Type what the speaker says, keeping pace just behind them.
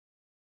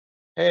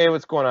Hey,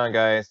 what's going on,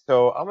 guys?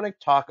 So I'm going to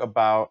talk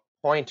about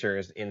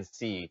pointers in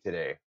C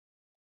today.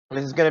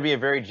 This is going to be a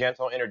very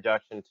gentle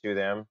introduction to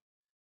them.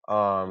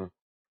 Um,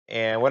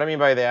 and what I mean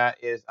by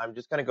that is I'm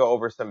just going to go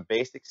over some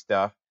basic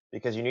stuff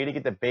because you need to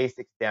get the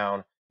basics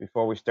down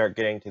before we start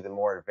getting to the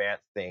more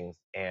advanced things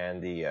and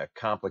the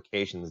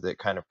complications that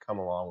kind of come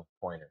along with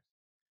pointers.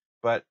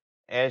 But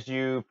as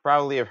you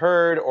probably have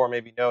heard or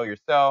maybe know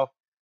yourself,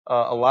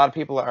 a lot of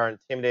people are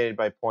intimidated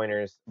by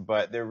pointers,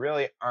 but there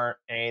really aren't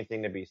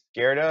anything to be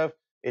scared of.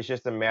 It's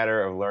just a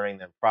matter of learning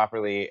them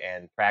properly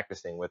and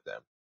practicing with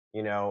them.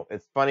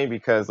 It's funny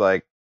because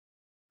I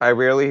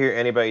rarely hear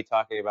anybody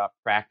talking about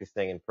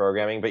practicing and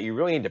programming, but you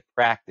really need to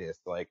practice.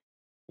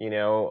 You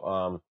know,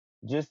 um,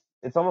 just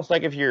it's almost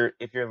like if you're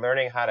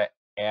learning how to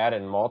add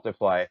and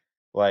multiply,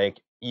 like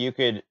you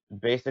could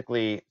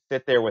basically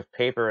sit there with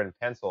paper and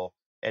pencil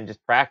and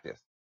just practice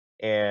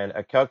and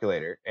a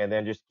calculator, and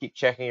then just keep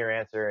checking your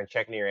answer and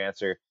checking your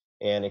answer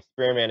and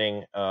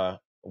experimenting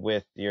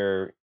with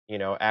your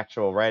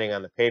actual writing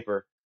on the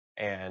paper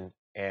and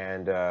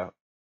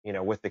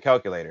with the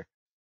calculator,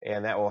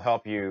 and that will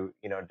help you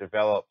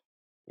develop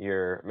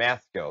your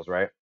math skills,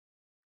 right?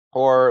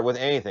 Or with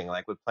anything,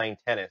 like with playing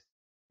tennis.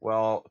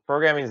 Well,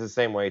 programming is the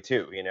same way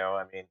too.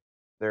 I mean,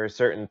 there are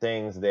certain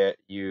things that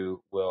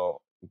you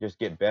will just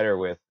get better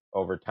with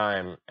over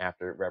time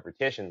after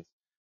repetitions,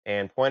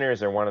 and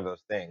pointers are one of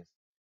those things.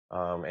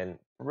 And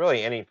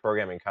really, any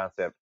programming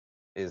concept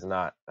is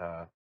not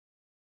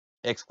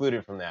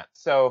excluded from that.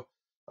 So,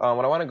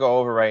 what I want to go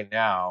over right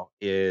now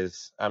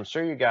is I'm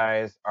sure you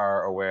guys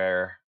are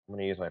aware. I'm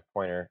going to use my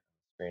pointer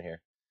screen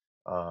here.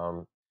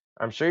 Um,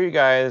 I'm sure you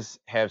guys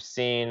have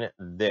seen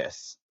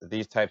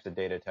these types of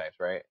data types,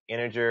 right?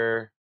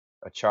 Integer,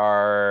 a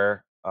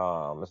char.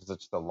 This is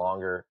just a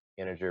longer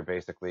integer,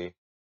 basically,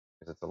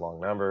 because it's a long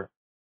number.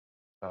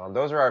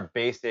 Those are our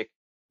basic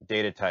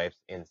data types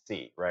in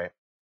C, right?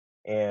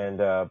 And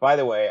by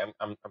the way,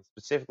 I'm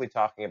specifically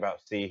talking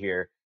about C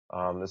here.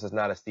 This is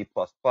not a C++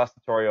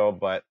 tutorial,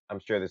 but I'm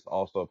sure this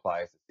also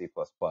applies to C++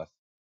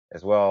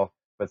 as well.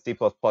 But C++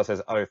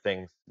 has other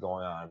things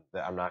going on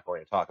that I'm not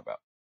going to talk about.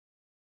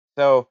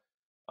 So,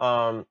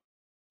 um,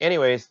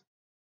 anyways,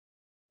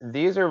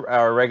 these are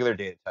our regular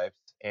data types.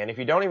 And if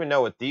you don't even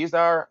know what these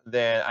are,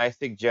 then I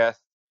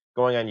suggest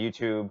going on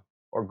YouTube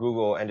or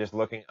Google and just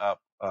looking up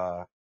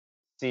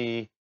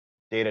C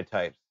data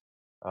types.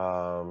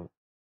 Um,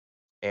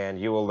 and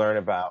you will learn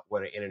about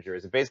what an integer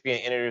is. Basically, an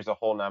integer is a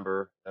whole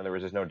number. In other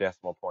words, there's no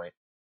decimal point.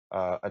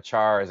 A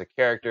char is a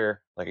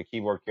character, like a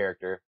keyboard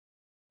character.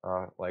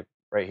 Like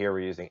right here,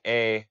 we're using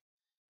A.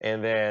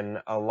 And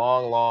then a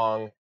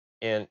long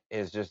int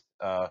is just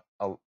a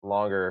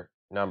longer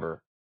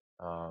number.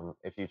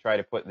 If you try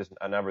to put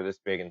a number this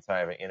big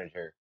inside of an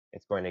integer,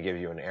 it's going to give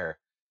you an error.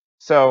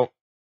 So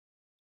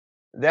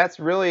that's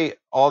really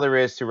all there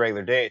is to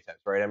regular data types,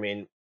 right? I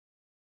mean,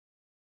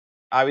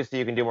 obviously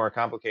you can do more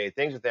complicated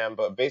things with them,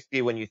 but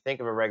basically when you think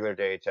of a regular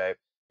data type,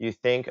 you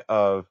think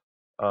of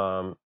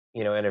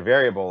in a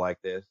variable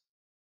like this,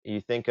 you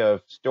think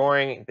of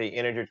storing the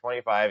integer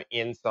 25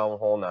 in some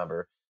whole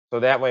number. So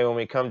that way when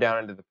we come down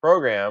into the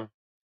program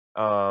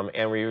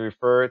and we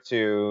refer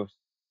to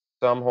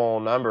some whole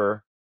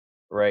number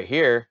right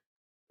here,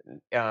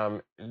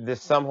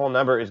 this some whole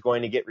number is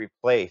going to get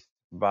replaced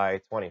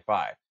by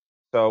 25.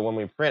 So when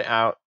we print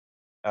out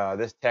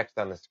this text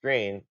on the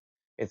screen,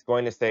 it's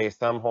going to say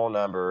some whole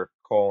number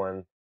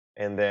colon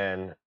and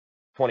then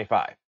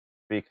 25,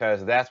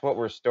 because that's what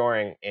we're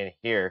storing in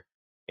here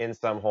in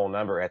some whole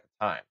number at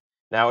the time.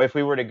 Now, if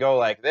we were to go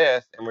like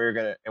this and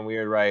we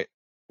would write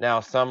now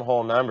some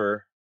whole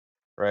number,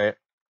 right,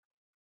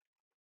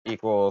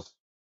 equals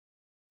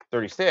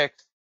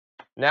 36,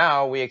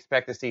 now we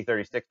expect to see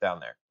 36 down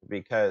there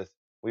because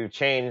we've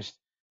changed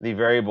the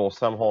variable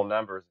some whole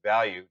number's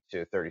value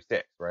to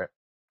 36, right?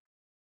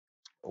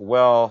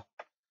 Well,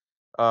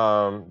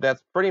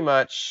 that's pretty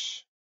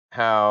much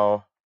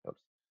how. Oops,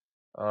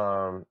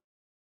 um,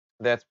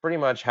 that's pretty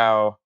much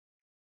how.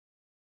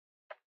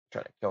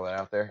 Trying to kill that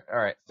out there. All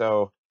right.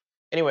 So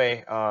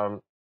anyway,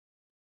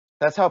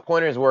 that's how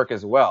pointers work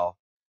as well,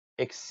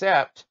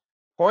 except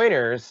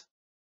pointers.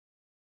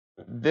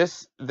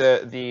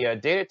 The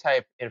data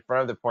type in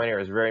front of the pointer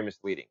is very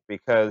misleading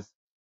because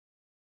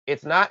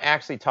it's not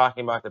actually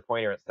talking about the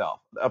pointer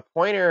itself. A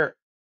pointer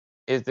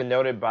is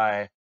denoted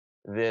by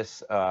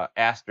this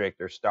asterisk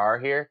or star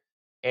here.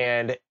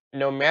 And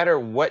no matter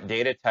what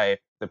data type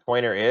the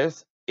pointer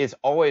is, it's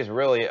always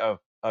really of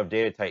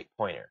data type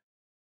pointer.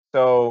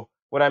 So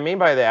what I mean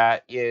by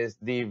that is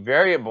the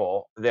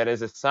variable that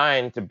is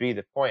assigned to be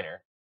the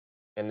pointer.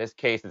 In this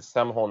case, it's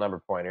some whole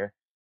number pointer.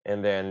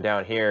 And then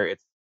down here,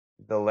 it's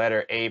the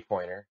letter A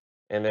pointer.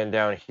 And then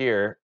down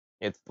here,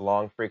 it's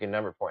long freaking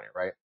number pointer,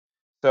 right?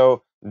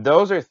 So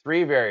those are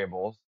three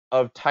variables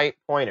of type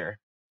pointer.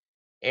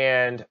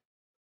 And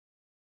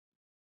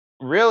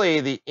really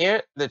the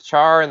int, the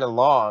char, and the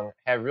long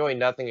have really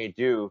nothing to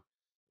do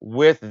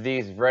with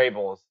these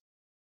variables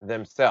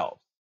themselves.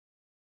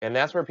 And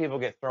that's where people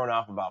get thrown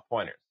off about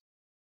pointers.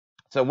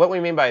 So what we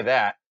mean by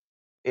that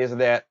is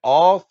that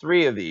all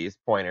three of these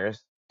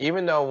pointers,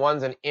 even though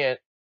one's an int,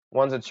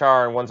 one's a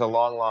char, and one's a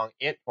long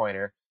int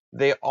pointer,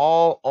 they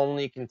all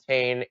only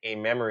contain a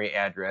memory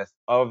address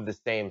of the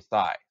same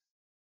size.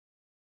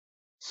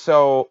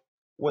 So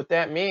what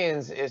that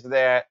means is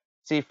that,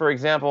 see, for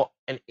example,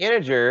 an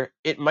integer,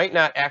 it might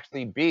not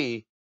actually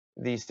be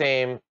the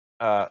same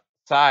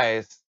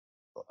size.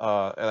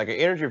 Like an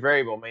integer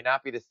variable may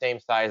not be the same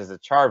size as a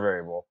char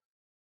variable,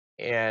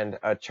 and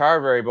a char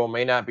variable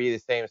may not be the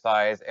same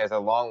size as a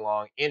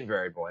long int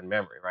variable in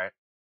memory, right?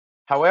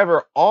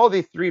 However, all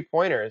the three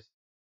pointers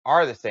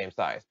are the same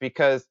size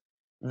because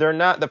they're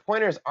not, the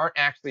pointers aren't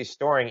actually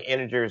storing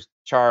integers,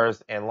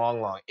 chars, and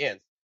long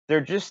ints.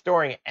 They're just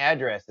storing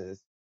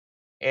addresses,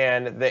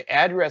 and the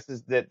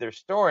addresses that they're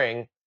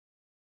storing,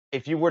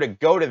 if you were to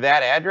go to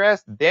that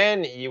address,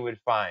 then you would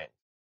find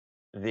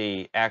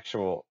the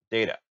actual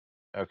data.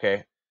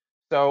 Okay,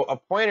 so a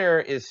pointer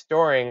is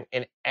storing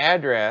an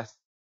address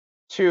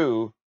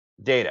to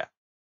data,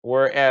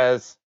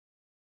 whereas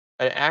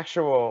an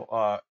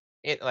actual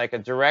like a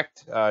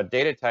direct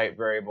data type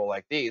variable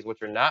like these,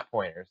 which are not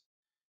pointers,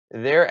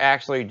 they're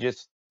actually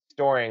just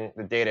storing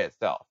the data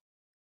itself.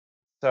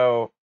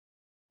 So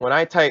when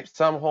I type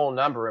some whole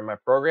number in my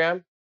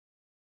program,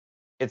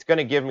 it's going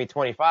to give me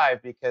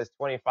 25 because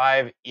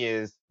 25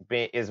 is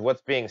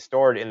what's being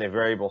stored in the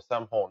variable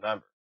some whole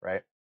number,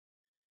 right?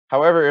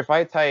 However, if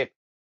I type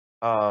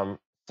some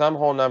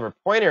whole number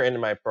pointer into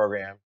my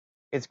program,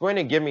 it's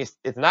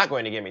not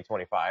going to give me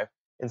 25.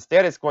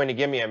 Instead, it's going to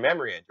give me a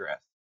memory address.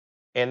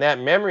 And that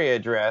memory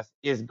address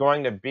is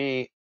going to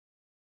be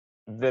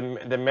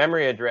the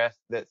memory address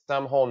that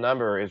some whole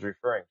number is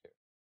referring to.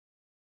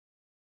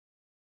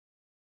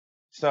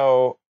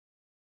 So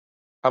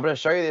I'm going to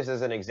show you this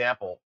as an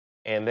example,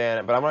 but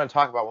I'm going to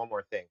talk about one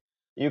more thing.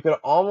 You could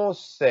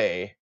almost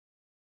say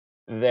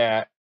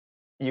that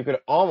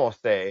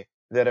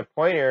a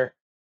pointer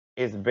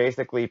is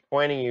basically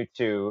pointing you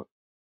to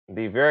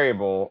the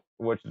variable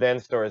which then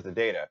stores the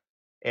data.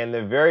 And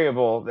the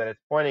variable that it's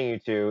pointing you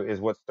to is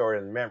what's stored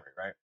in the memory,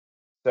 right?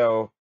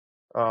 So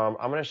I'm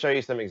going to show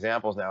you some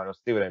examples now, and you'll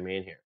see what I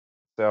mean here.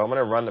 So I'm going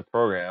to run the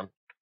program,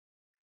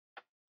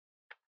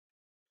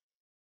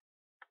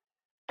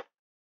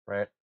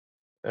 right?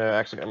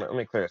 Actually, let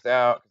me clear this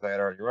out because I had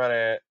already run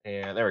it,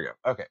 and there we go.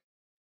 Okay.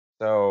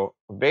 So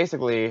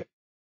basically,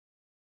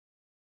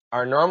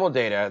 our normal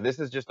data, this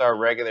is just our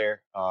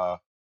regular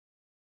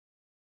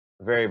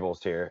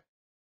variables here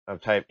of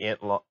type int,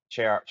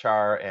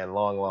 char, and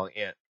long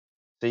int.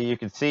 So you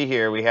can see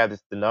here we have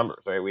the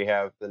numbers, right? We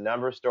have the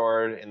number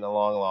stored in the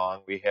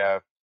long. We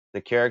have the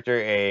character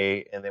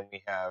A, and then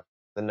we have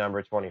the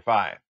number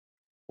 25,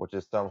 which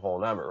is some whole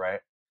number,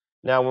 right?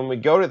 Now, when we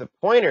go to the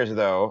pointers,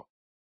 though,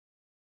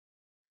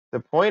 the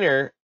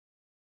pointer,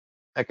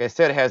 like I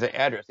said, has an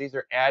address. These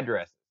are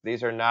addresses.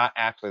 These are not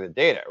actually the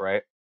data,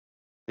 right?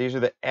 These are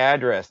the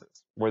addresses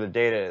where the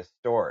data is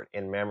stored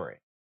in memory.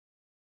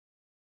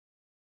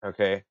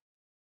 Okay?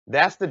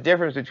 That's the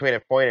difference between a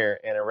pointer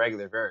and a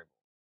regular variable.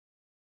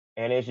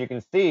 And as you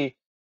can see,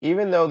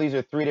 even though these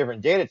are three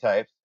different data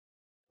types,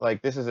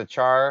 like this is a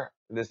char,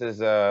 this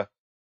is a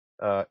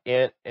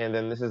int, and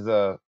then this is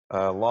a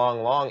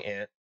long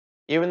int,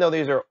 even though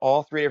these are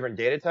all three different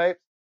data types,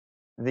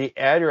 the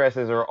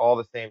addresses are all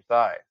the same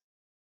size.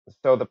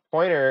 So the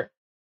pointer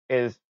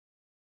is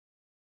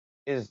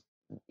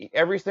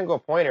every single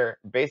pointer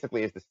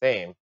basically is the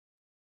same.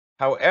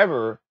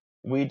 However,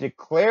 we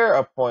declare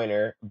a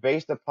pointer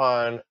based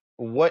upon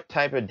what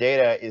type of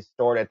data is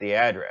stored at the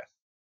address.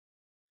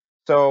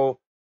 So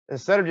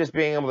instead of just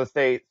being able to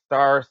say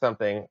star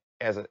something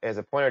as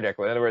a pointer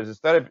declaration, in other words,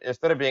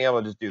 instead of being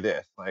able to just do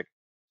this, like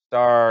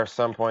star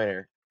some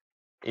pointer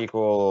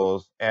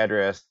equals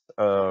address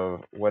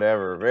of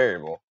whatever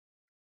variable,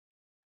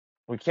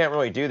 we can't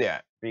really do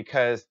that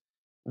because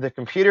the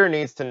computer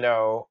needs to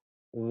know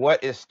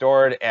what is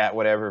stored at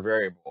whatever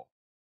variable.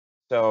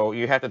 So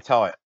you have to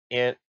tell it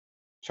int,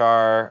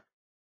 char,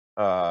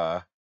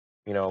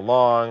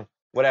 long,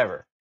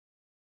 whatever,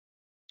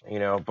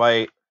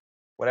 byte,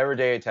 whatever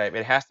data type.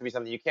 It has to be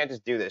something. You can't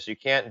just do this. You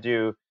can't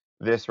do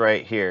this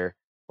right here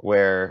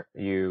where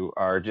you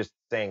are just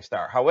saying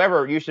star.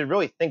 However, you should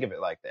really think of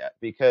it like that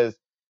because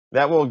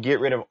that will get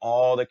rid of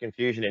all the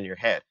confusion in your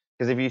head.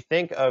 Because if you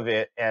think of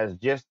it as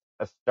just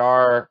a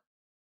star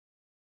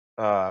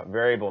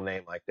variable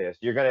name like this,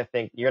 you're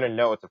gonna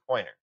know it's a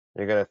pointer.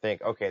 You're gonna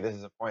think, okay, this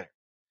is a pointer.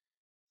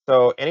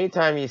 So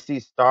anytime you see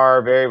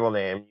star variable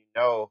name, you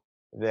know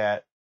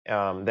that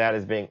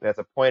that's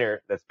a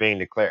pointer that's being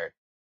declared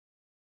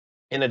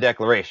in a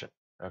declaration.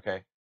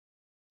 Okay.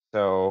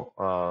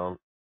 So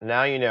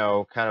now you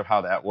know kind of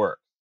how that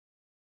works,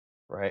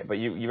 right? But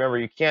you remember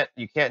you can't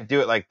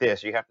do it like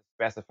this. You have to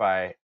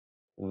specify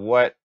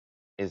what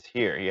is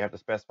here. You have to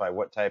specify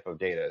what type of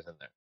data is in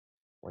there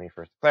when you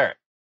first declare it.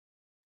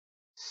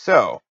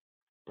 So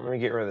let me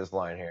get rid of this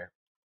line here.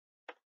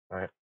 All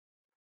right.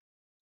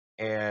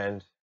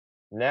 And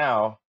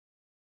now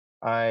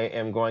I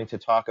am going to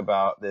talk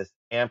about this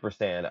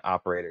ampersand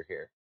operator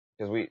here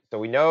because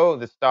we know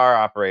the star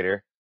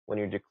operator when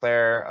you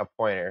declare a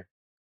pointer.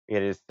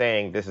 it is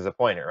saying this is a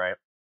pointer, right?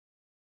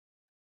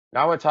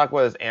 Now I want to talk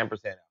about this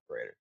ampersand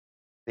operator.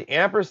 The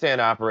ampersand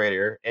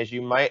operator, as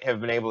you might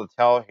have been able to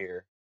tell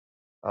here,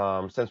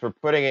 since we're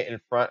putting it in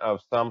front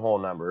of some whole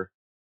number,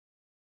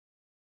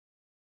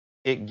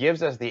 it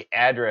gives us the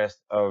address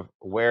of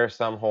where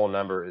some whole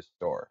number is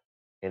stored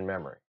in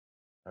memory.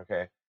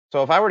 Okay,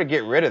 so if I were to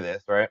get rid of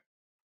this, right,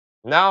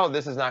 now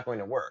this is not going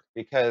to work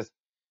because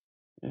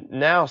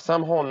now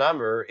some whole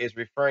number is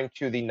referring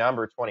to the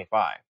number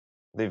 25,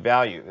 the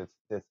value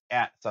that's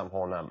at some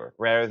whole number,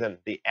 rather than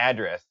the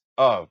address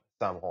of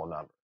some whole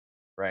number,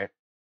 right?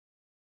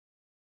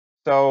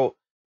 So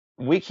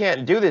we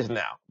can't do this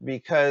now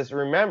because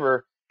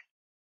remember,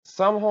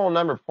 some whole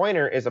number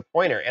pointer is a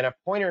pointer, and a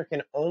pointer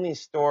can only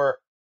store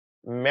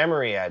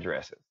memory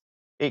addresses.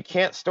 It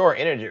can't store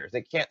integers.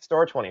 It can't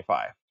store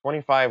 25.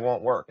 25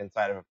 won't work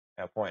inside of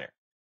a pointer.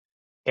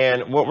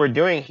 And what we're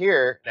doing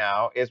here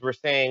now is we're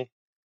saying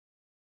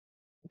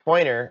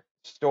pointer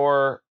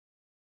store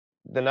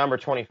the number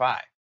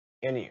 25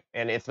 in you,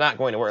 and it's not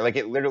going to work. Like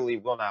it literally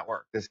will not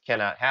work. This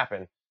cannot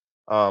happen.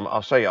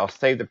 I'll show you. I'll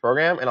save the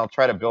program and I'll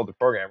try to build the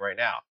program right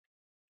now,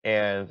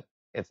 and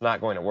it's not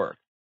going to work.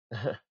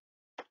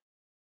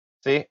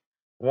 See?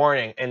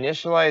 Warning,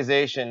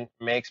 initialization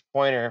makes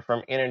pointer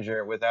from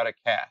integer without a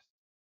cast.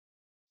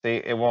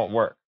 See, it won't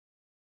work.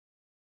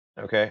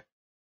 Okay?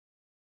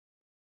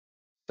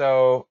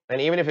 So,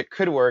 and even if it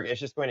could work, it's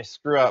just going to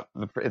screw up,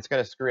 it's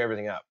going to screw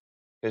everything up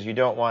because you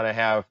don't want to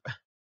have,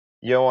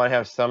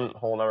 some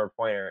whole number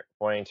pointer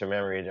pointing to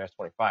memory address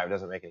 25. It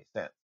doesn't make any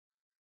sense.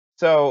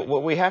 So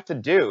what we have to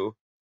do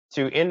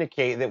to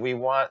indicate that we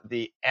want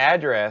the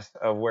address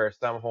of where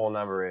some whole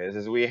number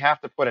is we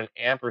have to put an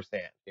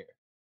ampersand here.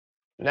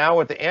 Now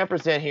with the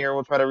ampersand here,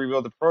 we'll try to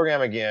rebuild the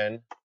program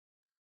again.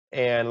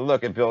 And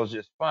look, it builds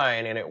just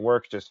fine and it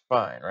works just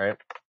fine, right?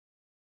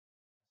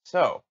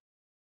 So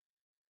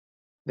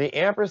the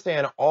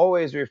ampersand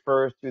always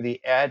refers to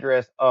the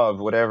address of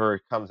whatever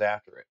comes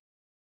after it,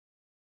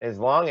 as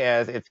long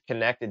as it's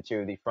connected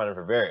to the front of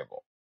a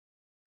variable.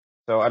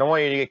 So I don't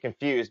want you to get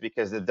confused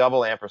because the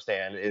double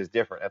ampersand is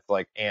different. That's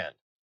like and.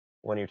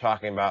 When you're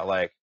talking about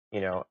like,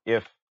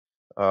 if,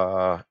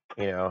 I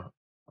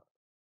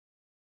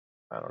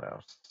don't know,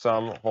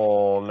 some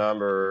whole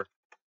number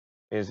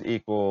is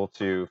equal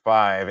to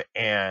 5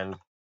 and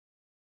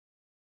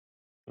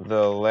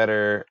the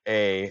letter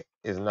A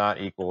is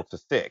not equal to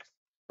 6,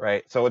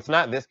 right? So it's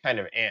not this kind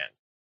of and.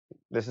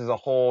 This is a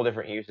whole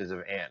different uses of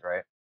and,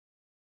 right?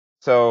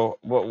 So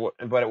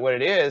what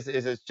it is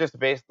it's just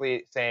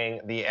basically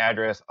saying the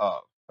address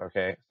of,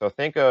 okay? So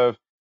think of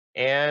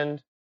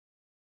and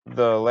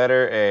the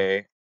letter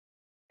A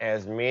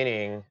as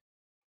meaning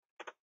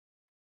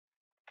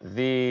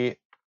the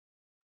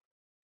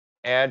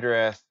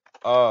address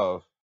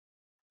of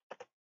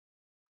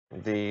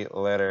the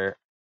letter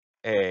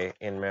A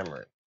in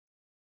memory.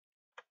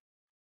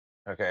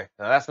 Okay,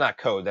 now that's not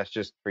code, that's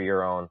just for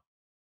your own. In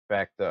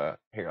fact,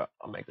 here,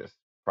 I'll make this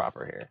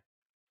proper here.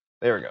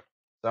 There we go.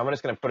 So I'm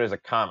just going to put it as a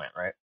comment,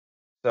 right?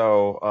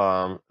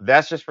 So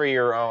that's just for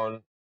your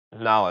own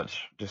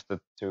knowledge, just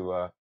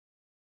to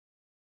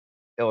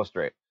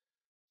illustrate.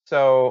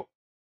 So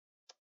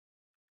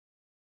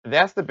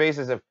that's the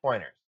basis of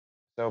pointers.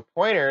 So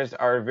pointers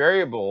are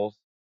variables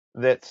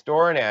that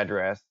store an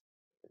address,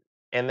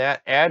 and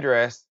that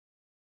address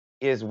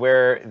is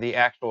where the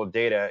actual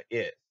data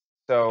is.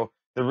 So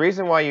the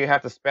reason why you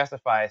have to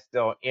specify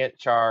still int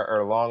char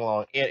or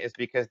long int is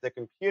because the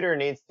computer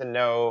needs to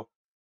know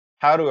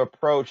how to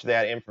approach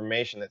that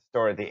information that's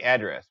stored at the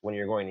address when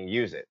you're going to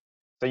use it.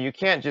 So you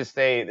can't just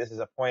say this is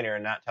a pointer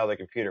and not tell the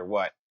computer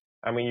what.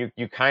 I mean,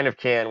 you kind of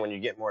can when you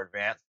get more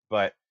advanced,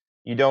 but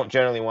you don't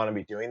generally want to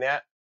be doing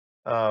that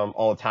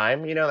all the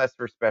time. That's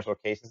for special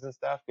cases and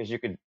stuff because you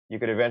could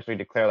eventually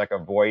declare like a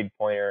void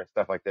pointer and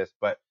stuff like this.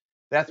 But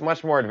that's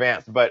much more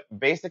advanced. But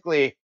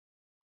basically,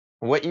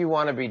 what you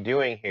want to be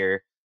doing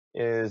here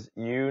is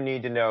you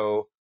need to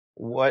know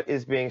what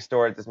is being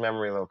stored at this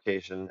memory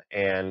location,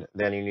 and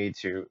then you need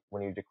to,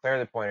 when you declare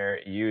the pointer,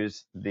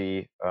 use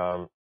the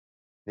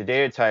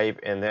data type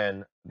and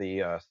then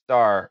the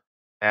star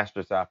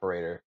asterisk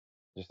operator,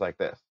 just like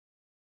this,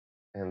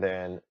 and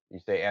then you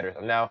say address.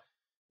 Now,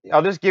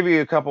 I'll just give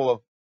you a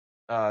couple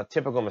of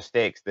typical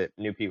mistakes that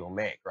new people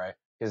make, right?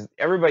 Because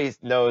everybody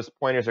knows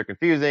pointers are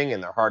confusing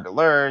and they're hard to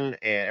learn,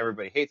 and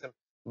everybody hates them,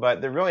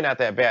 but they're really not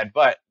that bad.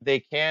 But they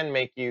can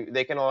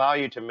allow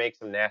you to make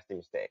some nasty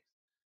mistakes.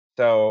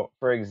 So,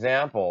 for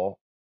example,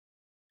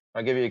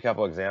 I'll give you a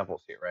couple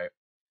examples here, right?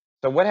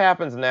 So what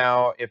happens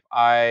now if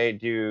I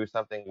do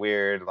something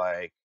weird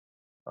like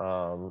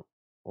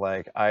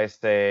I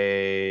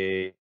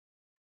say,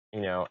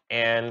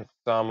 and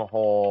some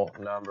whole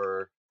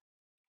number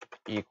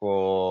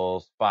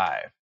equals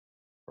 5,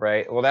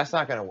 right? Well, that's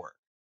not going to work.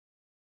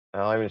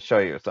 And I'll even show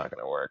you it's not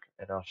going to work,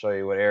 and I'll show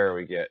you what error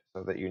we get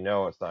so that you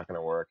know it's not going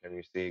to work, and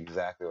you see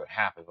exactly what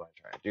happens when I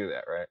try to do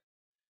that, right?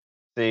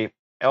 See,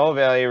 L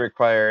value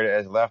required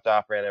as left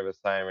operand of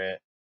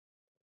assignment.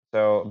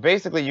 So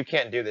basically, you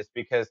can't do this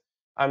because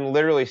I'm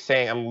literally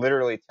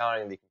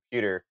telling the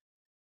computer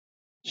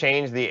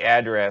change the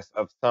address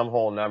of some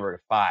whole number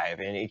to 5.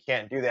 And you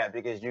can't do that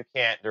because you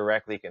can't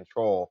directly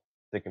control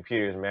the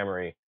computer's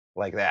memory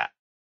like that.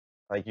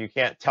 Like you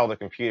can't tell the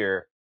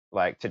computer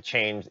like to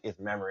change its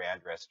memory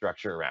address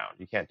structure around.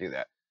 You can't do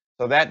that.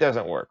 So that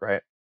doesn't work,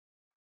 right?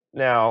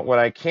 Now, what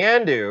I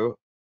can do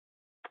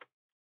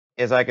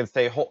is I can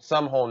say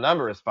some whole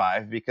number is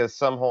 5 because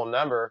some whole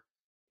number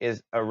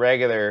is a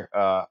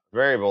regular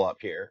variable up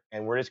here,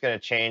 and we're just going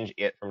to change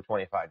it from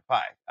 25 to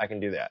 5. I can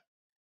do that.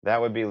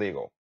 That would be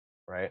legal,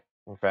 right?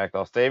 In fact,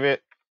 I'll save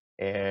it,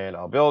 and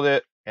I'll build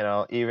it, and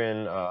I'll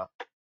even,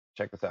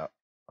 check this out.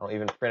 I'll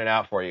even print it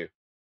out for you.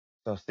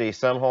 So see,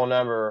 some whole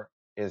number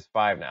is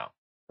 5 now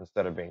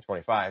instead of being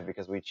 25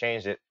 because we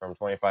changed it from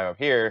 25 up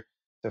here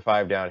to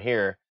 5 down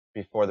here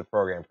before the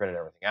program printed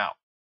everything out.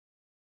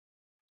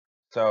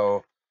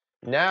 So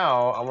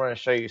now I'm going to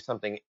show you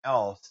something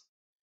else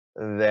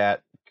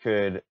that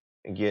could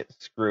get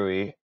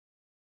screwy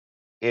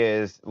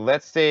is,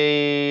 let's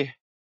say,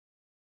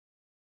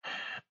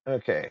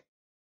 okay,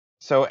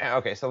 so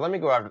let me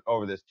go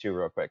over this too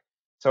real quick.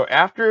 So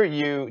after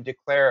you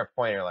declare a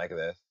pointer like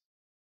this,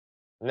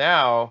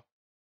 now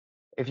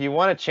if you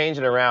want to change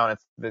it around,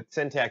 the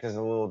syntax is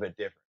a little bit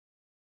different.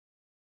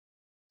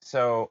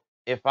 So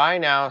if I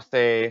now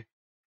say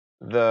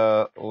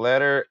the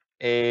letter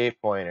A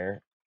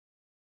pointer,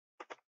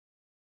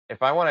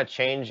 if I want to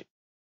change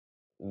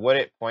what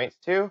it points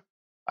to,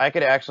 I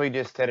could actually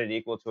just set it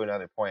equal to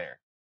another pointer.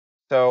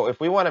 So if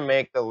we want to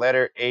make the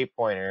letter A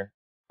pointer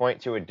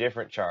point to a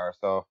different char,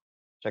 so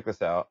check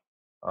this out.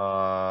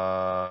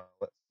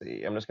 Let's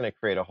see. I'm just going to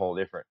create a whole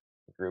different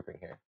grouping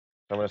here.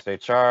 So I'm going to say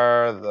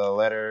char the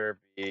letter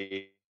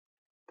B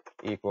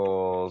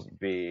equals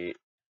B,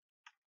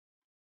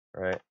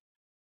 right?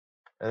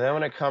 And then I'm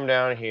going to come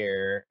down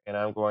here and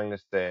I'm going to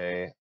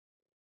say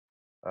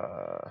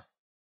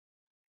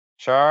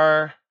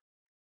char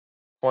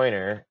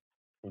pointer,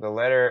 the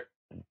letter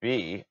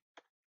B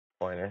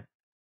pointer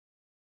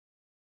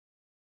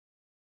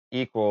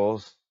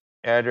equals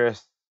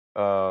address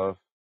of,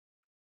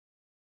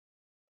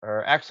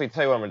 or actually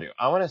tell you what I'm going to do.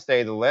 I want to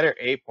say the letter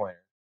A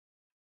pointer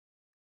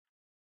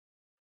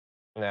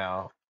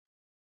now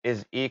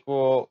is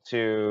equal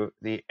to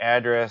the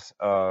address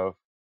of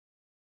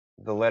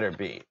the letter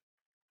B,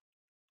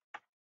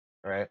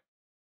 right?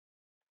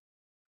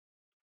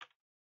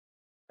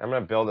 I'm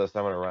going to build this.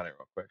 I'm going to run it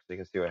real quick so you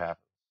can see what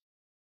happens.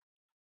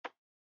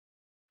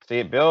 See,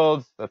 it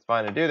builds. That's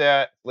fine to do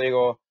that. It's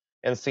legal.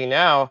 And see,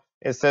 now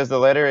it says the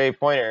letter A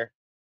pointer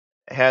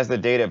has the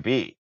data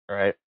B,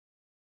 right?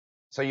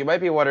 So you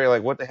might be wondering,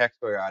 like, what the heck's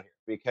going on here?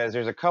 Because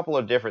there's a couple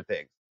of different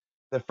things.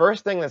 The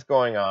first thing that's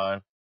going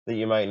on that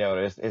you might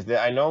notice is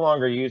that I no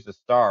longer used a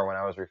star when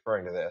I was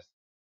referring to this,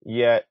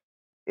 yet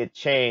it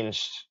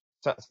changed,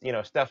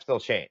 stuff still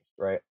changed,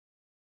 right?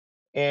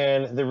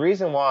 And the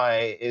reason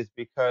why is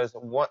because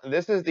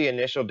this is the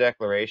initial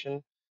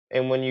declaration.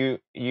 And when you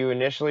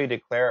initially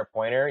declare a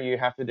pointer, you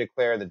have to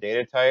declare the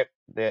data type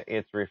that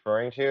it's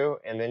referring to,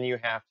 and then you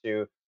have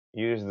to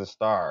use the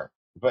star.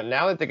 But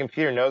now that the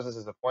computer knows this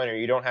is a pointer,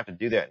 you don't have to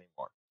do that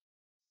anymore.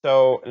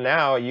 So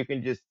now you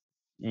can just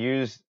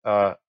use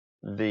the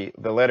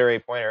letter A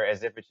pointer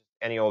as if it's just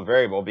any old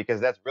variable, because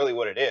that's really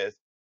what it is,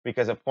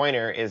 because a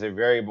pointer is a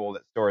variable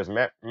that stores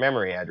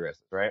memory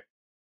addresses, right?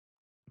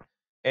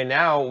 And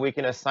now we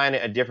can assign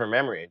it a different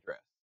memory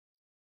address.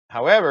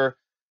 However,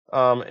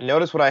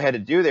 notice what I had to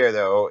do there,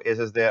 though,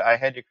 is that I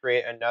had to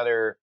create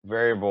another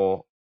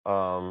variable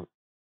that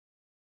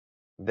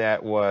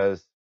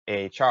was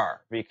a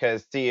char,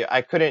 because see,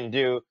 I couldn't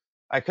do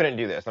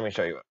this. Let me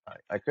show you.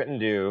 I couldn't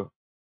do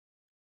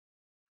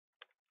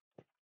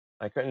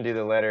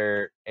the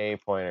letter A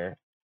pointer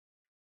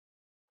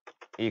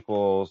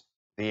equals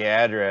the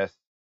address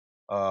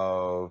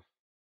of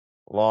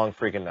long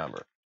freaking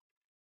number.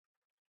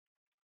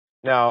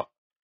 Now,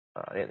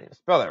 I didn't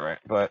spell that right,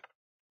 but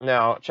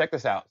now check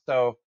this out.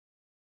 So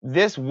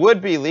this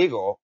would be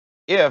legal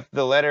if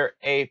the letter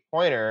A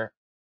pointer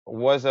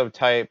was of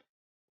type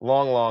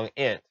long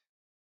int,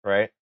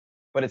 right?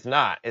 But it's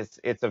not.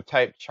 It's of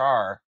type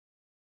char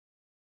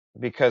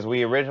because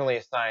we originally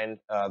assigned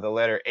the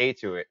letter A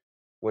to it,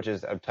 which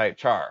is of type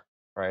char,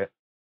 right?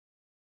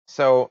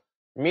 So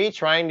me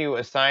trying to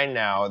assign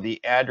now the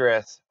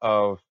address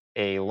of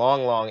a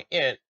long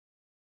int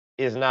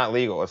is not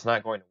legal. It's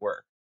not going to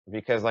work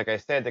because, like I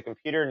said, the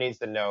computer needs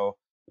to know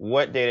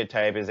what data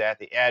type is at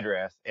the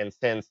address. And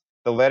since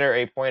the letter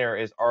A pointer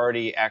is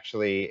already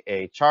actually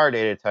a char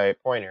data type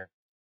pointer,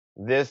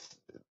 this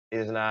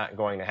is not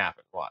going to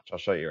happen. Watch, I'll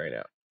show you right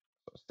now.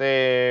 So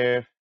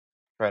save,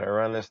 try to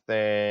run this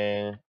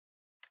thing,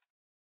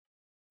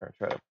 or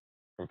try to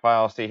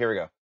compile. See, here we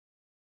go.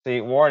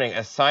 See, warning,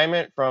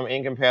 assignment from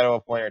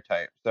incompatible pointer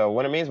type. So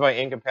what it means by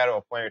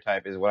incompatible pointer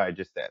type is what I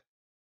just said.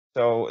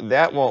 So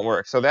that won't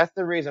work. So that's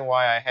the reason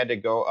why I had to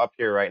go up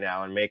here right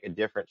now and make a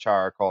different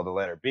char called the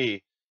letter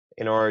B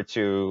in order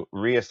to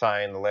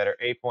reassign the letter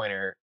A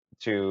pointer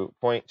to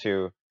point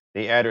to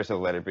the address of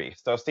the letter B.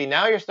 So see,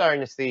 now you're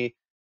starting to see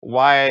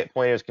why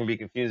pointers can be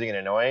confusing and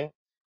annoying.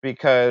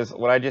 because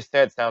what I just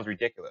said sounds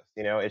ridiculous.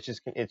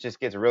 It just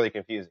gets really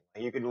confusing.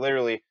 You could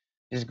literally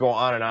just go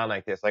on and on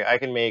like this. Like I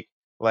can make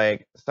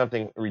like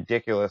something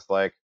ridiculous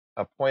like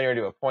a pointer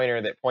to a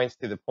pointer that points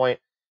to the point,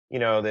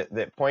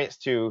 that points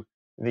to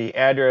the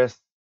address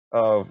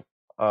of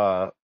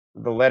uh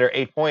the letter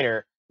A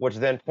pointer, which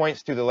then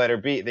points to the letter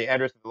B, the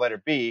address of the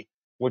letter B,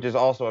 which is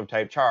also of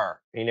type char.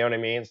 You know what I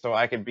mean? So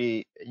I could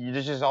be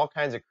there's just all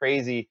kinds of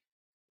crazy,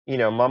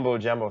 mumbo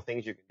jumbo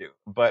things you can do.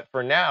 But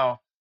for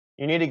now,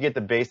 you need to get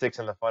the basics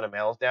and the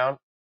fundamentals down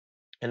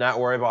and not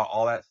worry about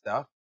all that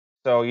stuff.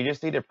 So you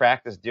just need to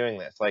practice doing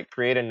this. Like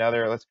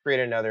let's create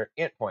another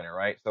int pointer,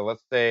 right? So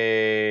let's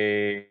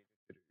say,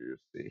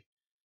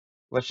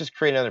 let's just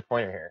create another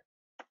pointer here.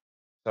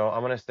 So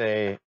I'm going to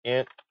say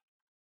int,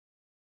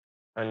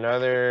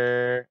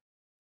 another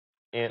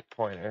int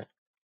pointer,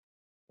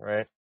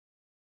 right?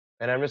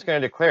 And I'm just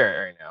going to declare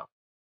it right now.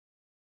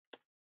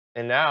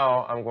 And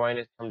now I'm going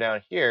to come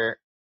down here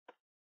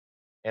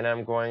and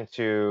I'm going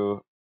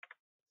to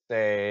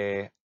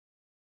say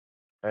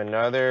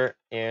another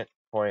int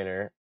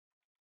pointer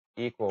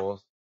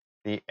equals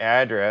the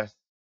address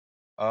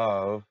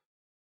of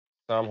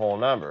some whole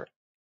number,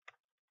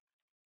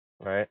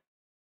 right?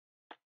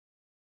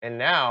 And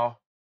now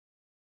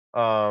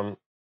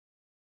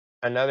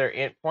another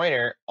int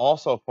pointer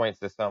also points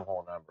to some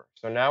whole number.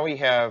 So now we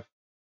have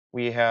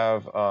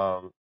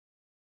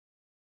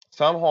some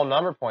whole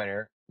number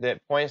pointer that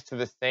points to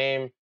the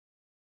same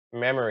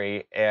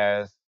memory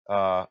as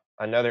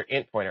another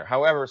int pointer.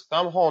 However,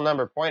 some whole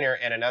number pointer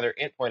and another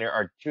int pointer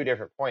are two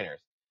different pointers.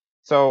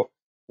 So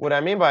what I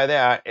mean by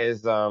that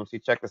is, so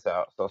check this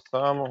out. So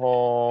some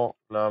whole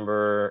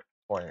number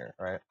pointer,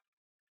 right?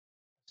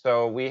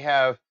 So we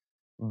have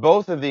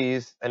both of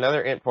these,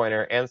 another int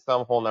pointer and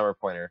some whole number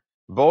pointer,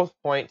 both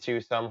point to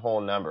some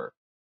whole number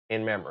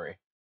in memory.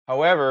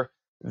 However,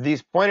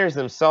 these pointers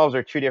themselves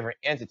are two different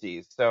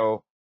entities,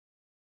 so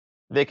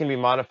they can be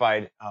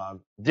modified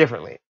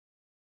differently.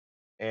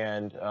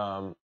 And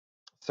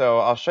so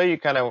I'll show you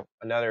kind of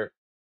another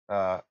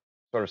sort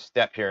of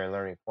step here in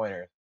learning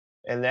pointers.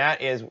 And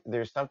that is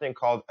there's something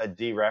called a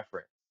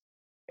dereference.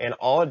 And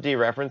all a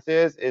dereference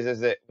is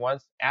that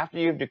once after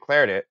you've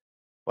declared it,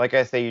 like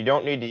I say, you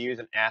don't need to use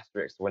an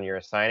asterisk when you're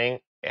assigning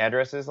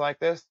addresses like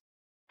this.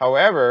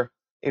 However,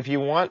 if you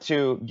want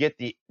to get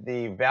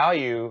the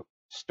value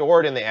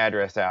stored in the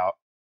address out,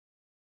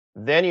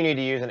 then you need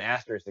to use an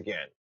asterisk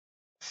again.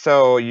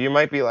 So you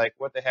might be like,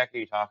 what the heck are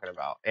you talking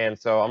about? And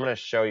so I'm going to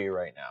show you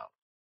right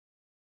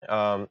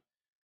now.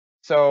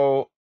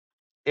 So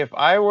if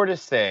I were to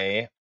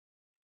say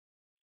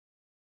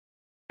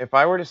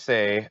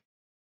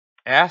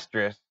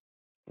asterisk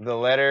the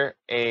letter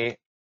A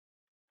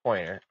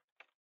pointer,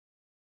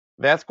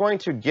 that's going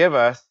to give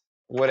us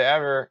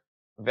whatever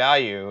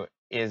value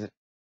is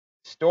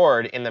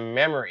stored in the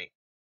memory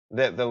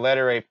that the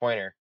letter A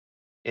pointer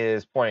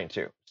is pointing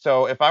to.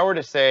 So if I were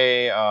to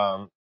say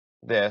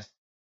this,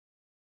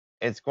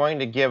 it's going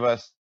to give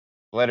us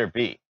letter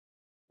B,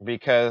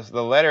 because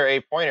the letter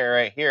A pointer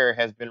right here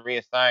has been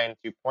reassigned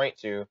to point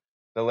to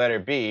the letter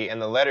B,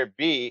 and the letter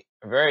B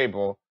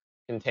variable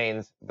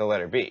contains the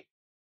letter B.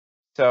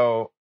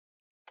 So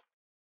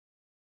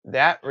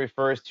that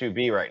refers to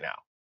B right now,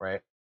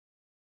 right?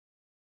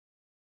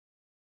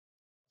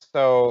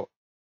 So,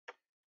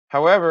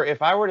 however,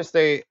 if I were to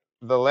say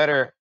the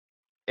letter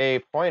A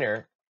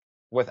pointer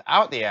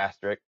without the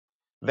asterisk,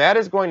 that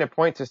is going to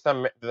point to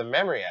the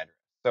memory address.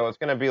 So it's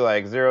going to be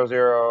like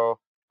 0056FF,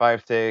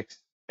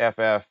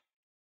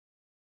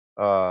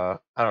 I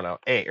don't know,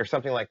 8 or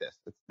something like this.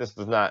 This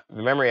is not,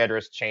 the memory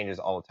address changes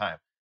all the time,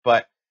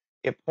 but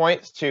it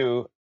points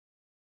to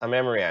a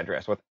memory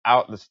address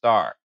without the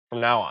star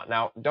from now on.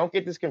 Now, don't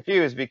get this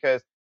confused,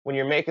 because when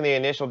you're making the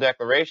initial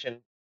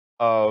declaration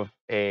of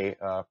a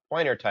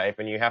pointer type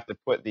and you have to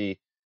put the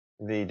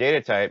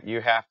data type, you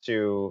have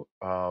to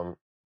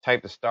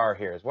type the star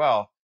here as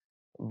well.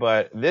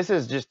 But this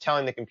is just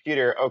telling the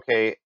computer,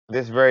 okay,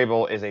 this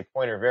variable is a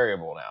pointer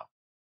variable now.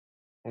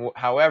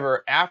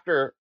 However,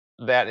 after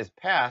that is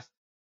passed,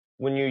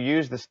 when you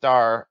use the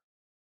star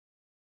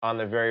on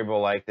the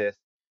variable like this,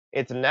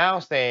 it's now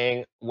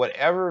saying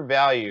whatever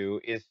value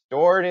is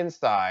stored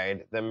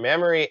inside the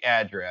memory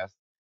address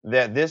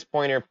that this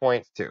pointer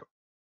points to.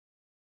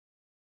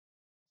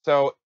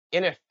 So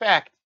in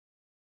effect,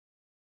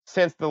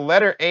 since the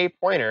letter A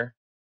pointer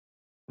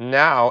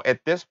now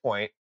at this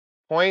point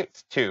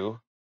points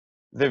to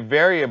the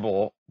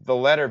variable, the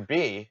letter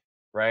B,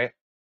 right?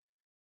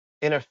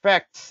 In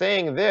effect,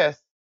 saying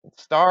this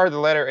star the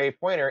letter A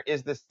pointer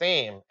is the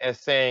same as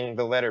saying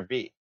the letter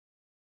B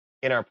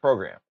in our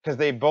program, because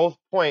they both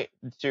point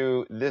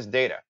to this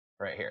data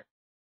right here.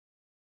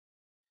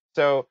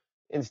 So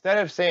instead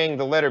of saying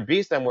the letter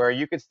B somewhere,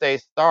 you could say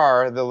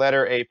star the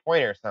letter A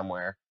pointer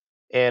somewhere.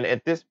 And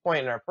at this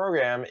point in our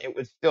program, it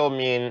would still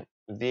mean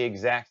the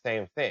exact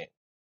same thing.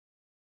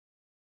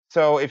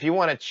 So if you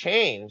want to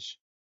change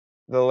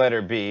the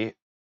letter B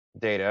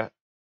data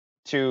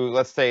to,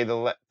 let's say,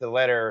 the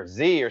letter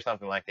Z or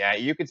something like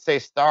that, you could say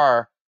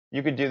star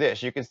you could do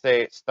this. You could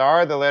say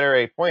star the letter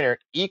A pointer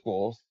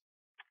equals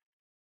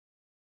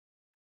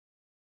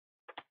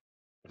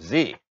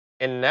Z.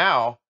 And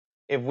now,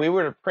 if we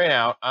were to print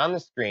out on the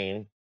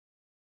screen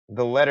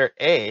the letter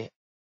A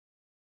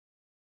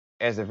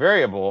as a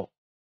variable,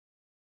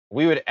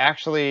 we would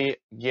actually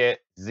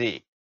get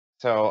Z.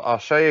 So I'll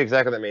show you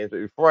exactly what that means. But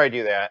before I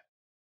do that,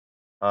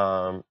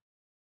 I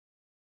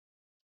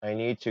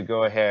need to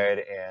go ahead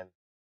and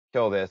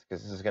kill this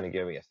because this is going to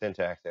give me a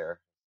syntax error.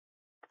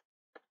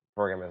 The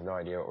program has no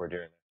idea what we're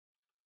doing.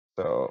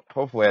 So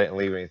hopefully I didn't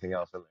leave anything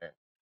else in there.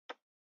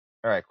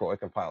 All right, cool. It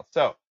compiled.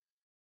 So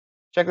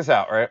check this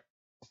out, right?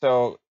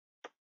 So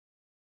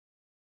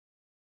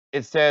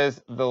it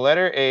says the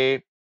letter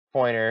A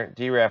pointer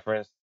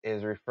dereference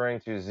is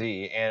referring to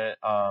Z, and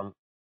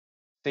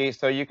see,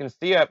 so you can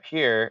see up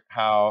here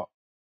how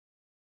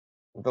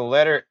the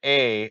letter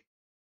A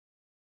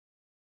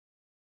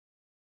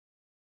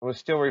was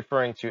still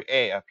referring to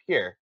A up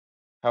here.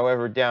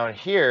 However, down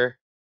here,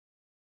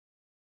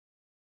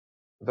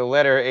 the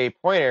letter A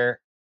pointer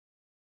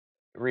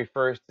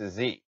refers to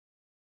Z,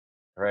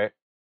 right?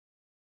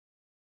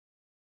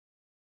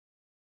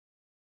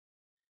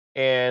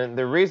 And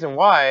the reason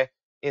why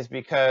is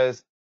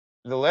because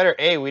the letter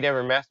A, we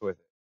never messed with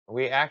it.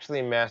 We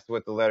actually messed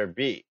with the letter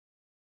B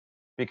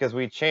because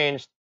we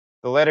changed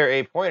the letter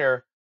A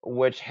pointer,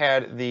 which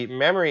had the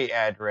memory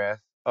address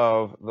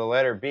of the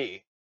letter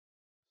B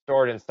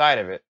stored inside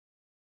of it.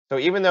 So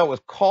even though it was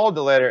called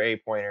the letter A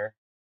pointer,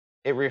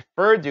 it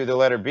referred to the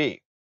letter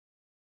B.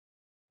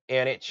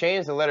 And it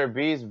changed the letter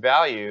B's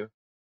value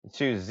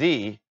to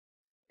Z.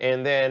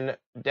 And then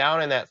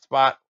down in that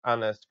spot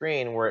on the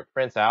screen where it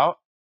prints out,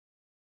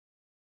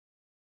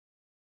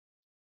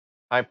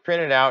 I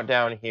printed out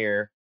down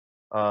here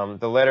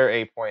the letter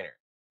A pointer.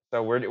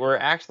 So we're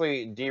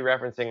actually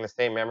dereferencing the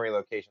same memory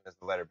location as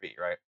the letter B,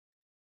 right?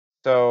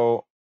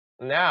 So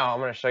now I'm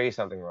going to show you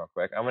something real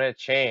quick. I'm going to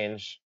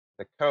change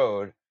the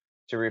code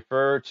to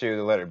refer to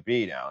the letter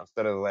B now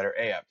instead of the letter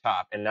A up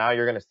top. And now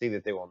you're going to see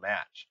that they will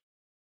match.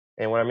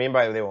 And what I mean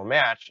by they will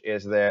match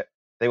is that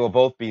they will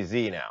both be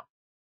Z now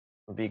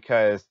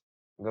because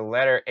the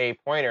letter A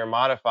pointer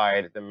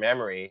modified the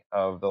memory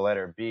of the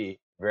letter B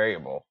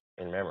variable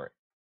in memory.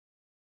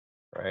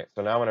 Right,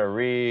 so now I'm going to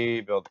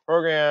rebuild the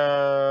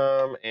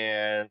program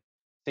and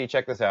see,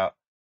 check this out.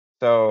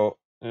 So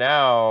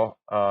now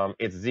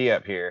it's Z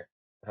up here.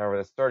 However,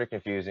 that's sort of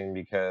confusing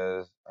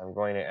because I'm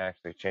going to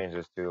actually change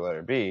this to the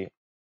letter B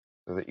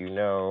so that you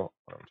know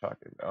what I'm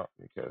talking about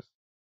because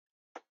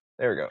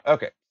there we go.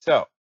 Okay,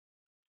 so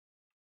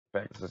in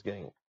fact, this is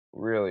getting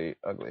really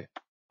ugly.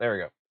 There we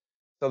go.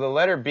 So the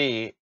letter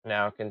B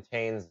now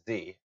contains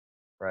Z,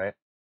 right?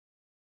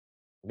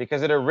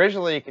 Because it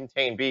originally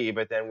contained B,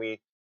 but then we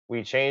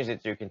changed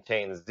it to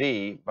contain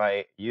Z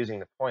by using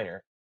the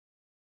pointer.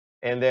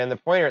 And then the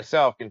pointer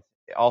itself can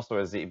also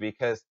a Z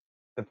because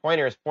the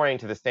pointer is pointing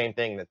to the same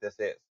thing that this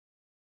is.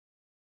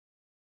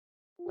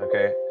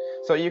 Okay,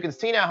 so you can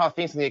see now how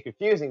things can get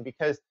confusing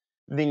because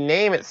the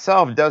name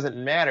itself doesn't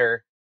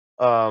matter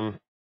when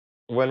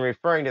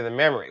referring to the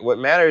memory. What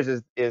matters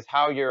is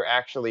how you're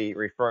actually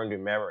referring to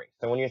memory.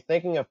 So when you're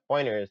thinking of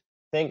pointers,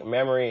 think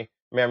memory,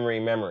 memory,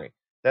 memory.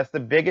 That's the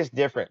biggest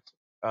difference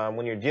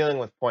when you're dealing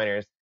with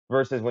pointers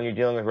versus when you're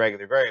dealing with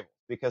regular variables.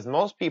 Because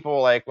most people,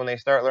 like when they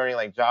start learning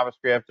like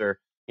JavaScript or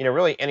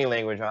really any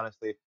language,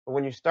 honestly, but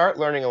when you start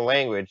learning a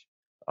language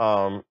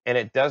and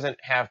it doesn't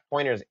have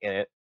pointers in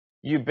it,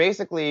 you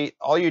basically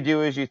all you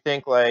do is you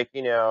think like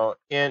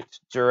int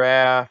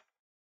giraffe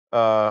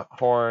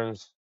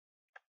horns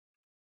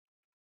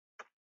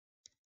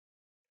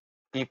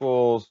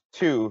equals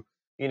 2,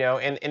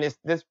 and it's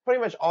that's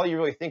pretty much all you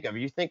really think of.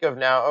 You think of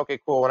now, okay,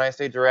 cool, when I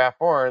say giraffe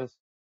horns,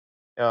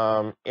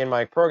 in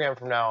my program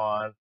from now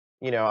on,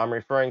 I'm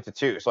referring to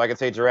 2. So I could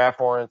say giraffe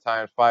horns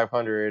times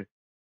 500,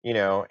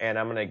 and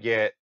I'm gonna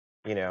get,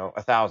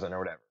 1,000 or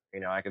whatever.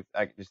 I could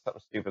do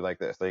something stupid like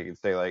this. So you could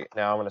say like,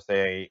 now I'm gonna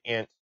say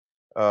int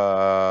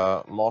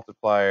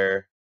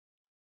multiplier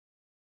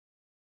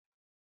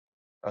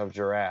of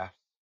giraffes.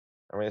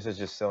 I mean, this is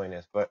just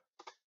silliness, but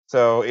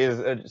so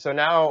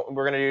now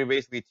we're gonna do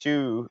basically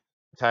 2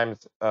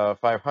 times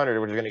 500,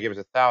 which is gonna give us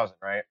 1,000,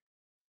 right?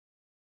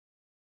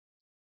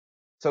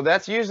 So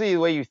that's usually the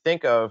way you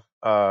think of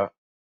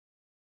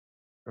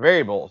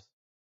variables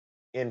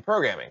in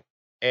programming.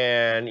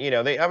 And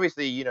they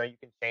obviously you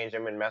can change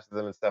them and mess with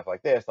them and stuff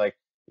like this. Like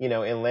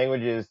in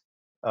languages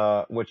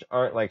which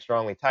aren't like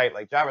strongly typed,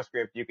 like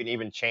JavaScript, you can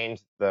even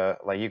change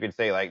you could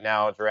say like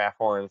now giraffe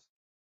horns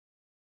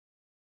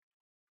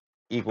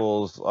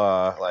equals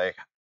like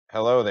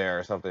hello there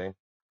or something,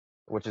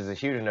 which is a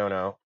huge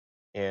no-no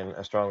in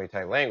a strongly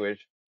typed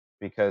language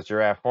because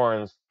giraffe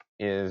horns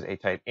is a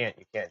type int.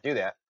 You can't do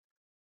that.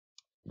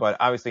 But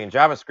obviously in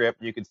JavaScript,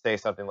 you could say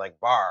something like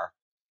bar,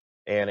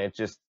 and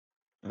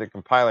the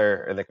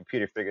compiler or the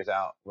computer figures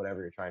out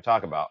whatever you're trying to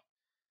talk about.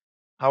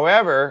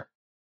 However,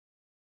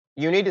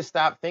 you need to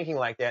stop thinking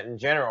like that in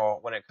general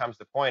when it comes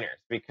to pointers,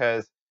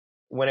 because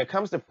when it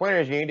comes to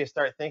pointers, you need to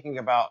start thinking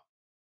about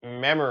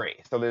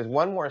memory. So there's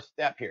one more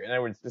step here. In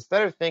other words,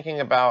 instead of thinking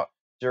about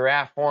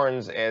giraffe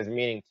horns as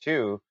meaning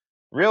 2,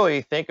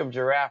 really think of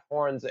giraffe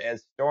horns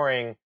as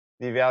storing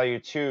the value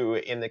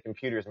 2 in the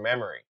computer's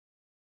memory.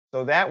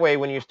 So that way,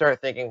 when you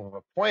start thinking of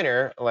a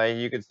pointer, like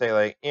you could say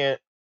like int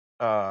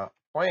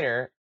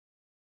pointer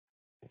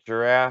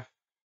giraffe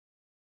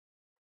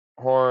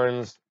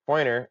horns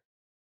pointer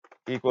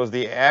equals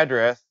the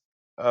address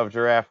of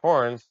giraffe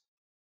horns.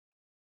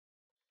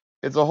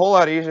 It's a whole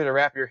lot easier to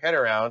wrap your head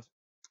around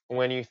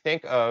when you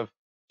think of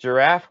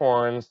giraffe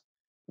horns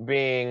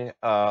being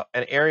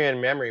an area in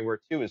memory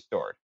where 2 is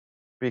stored.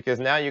 Because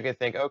now you can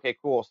think, okay,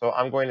 cool. So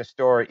I'm going to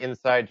store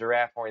inside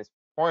giraffe horns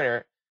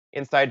pointer,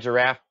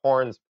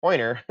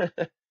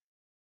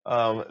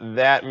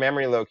 that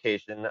memory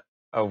location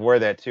of where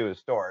that 2 is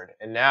stored.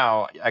 And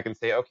now I can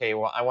say, okay,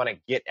 well, I want to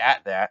get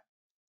at that.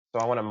 So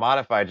I want to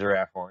modify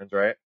giraffe horns,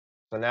 right?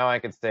 So now I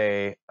could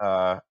say,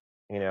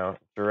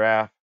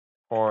 giraffe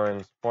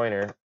horns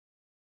pointer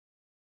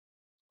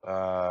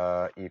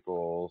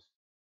equals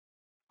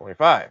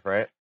 25,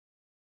 right?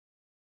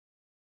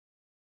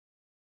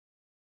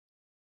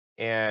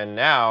 And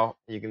now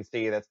you can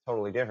see that's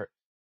totally different.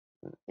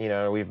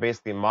 We've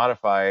basically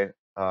modified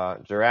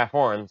giraffe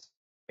horns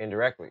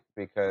indirectly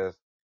because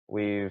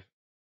we've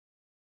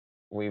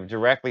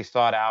directly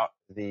sought out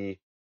the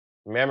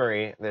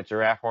memory that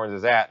giraffe horns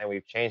is at, and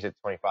we've changed it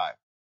to 25.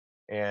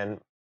 And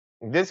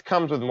this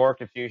comes with more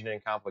confusion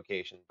and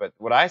complication. But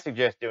what I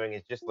suggest doing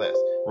is just this: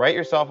 write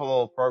yourself a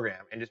little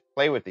program and just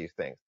play with these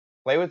things.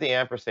 Play with the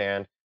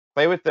ampersand,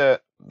 play with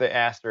the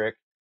asterisk,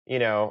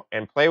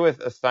 and play with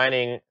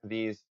assigning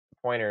these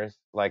pointers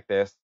like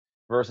this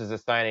versus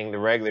assigning the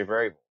regular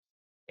variables.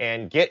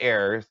 And get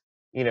errors,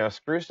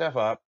 screw stuff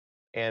up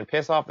and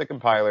piss off the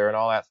compiler and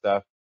all that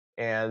stuff,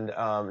 and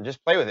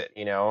just play with it,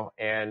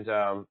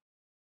 And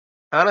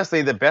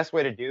honestly, the best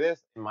way to do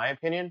this, in my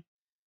opinion,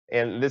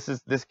 and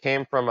this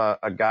came from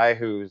a guy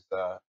who's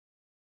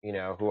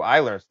who I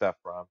learned stuff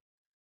from,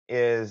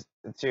 is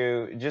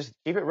to just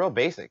keep it real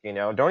basic.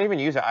 Don't even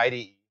use an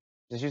IDE.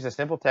 Just use a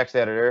simple text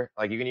editor.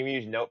 Like you can even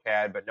use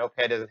Notepad, but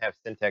Notepad doesn't have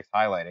syntax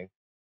highlighting.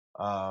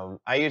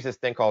 I use this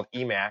thing called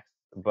Emacs,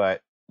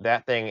 but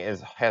that thing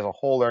has a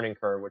whole learning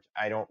curve, which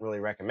I don't really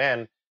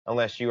recommend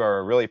unless you are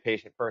a really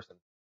patient person.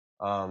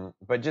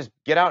 But just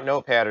get out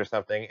Notepad or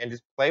something and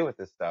just play with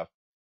this stuff,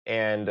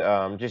 and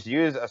just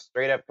use a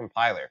straight up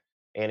compiler.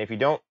 And if you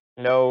don't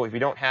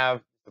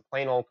have the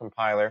plain old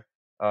compiler,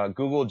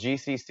 Google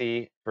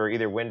GCC for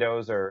either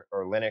Windows or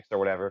Linux or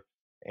whatever,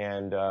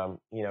 and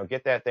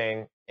get that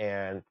thing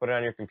and put it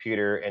on your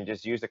computer and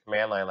just use the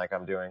command line like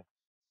I'm doing.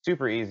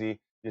 Super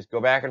easy. Just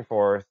go back and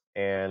forth,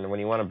 and when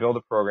you want to build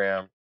a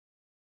program,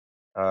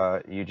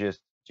 you just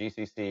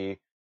GCC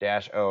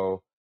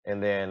 -O,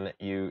 and then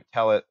you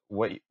tell it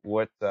what you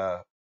want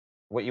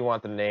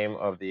the name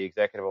of the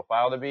executable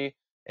file to be,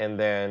 and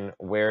then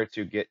where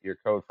to get your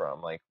code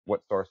from, like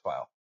what source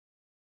file.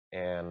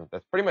 And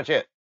that's pretty much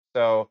it.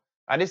 So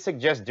I just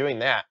suggest doing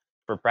that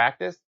for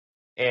practice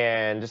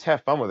and just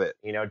have fun with it.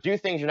 Do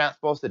things you're not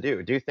supposed to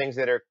do. Do things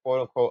that are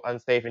quote unquote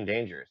unsafe and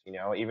dangerous.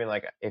 Even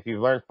like if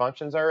you've learned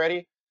functions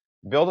already,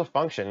 build a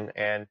function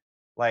and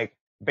like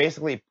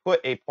basically put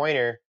a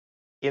pointer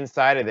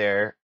inside of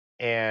there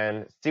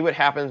and see what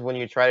happens when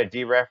you try to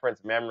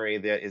dereference memory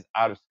that is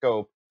out of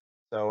scope.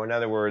 So in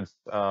other words,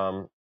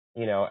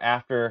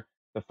 after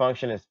the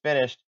function is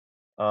finished,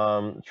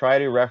 try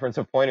to reference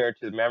a pointer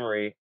to the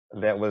memory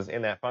that was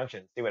in that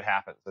function, see what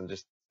happens, and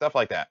just stuff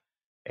like that.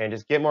 And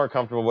just get more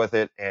comfortable with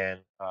it and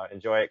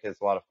enjoy it because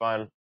it's a lot of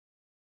fun.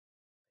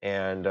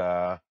 And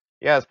yeah,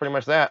 that's pretty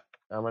much that.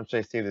 I'm going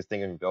to see if this thing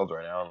can build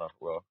right now. I don't know if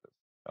it will.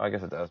 I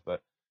guess it does,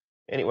 but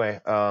anyway,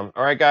 all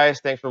right,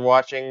 guys, thanks for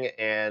watching,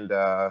 and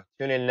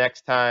tune in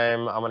next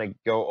time. I'm going to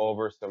go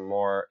over some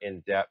more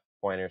in-depth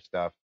pointer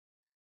stuff.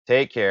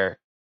 Take care.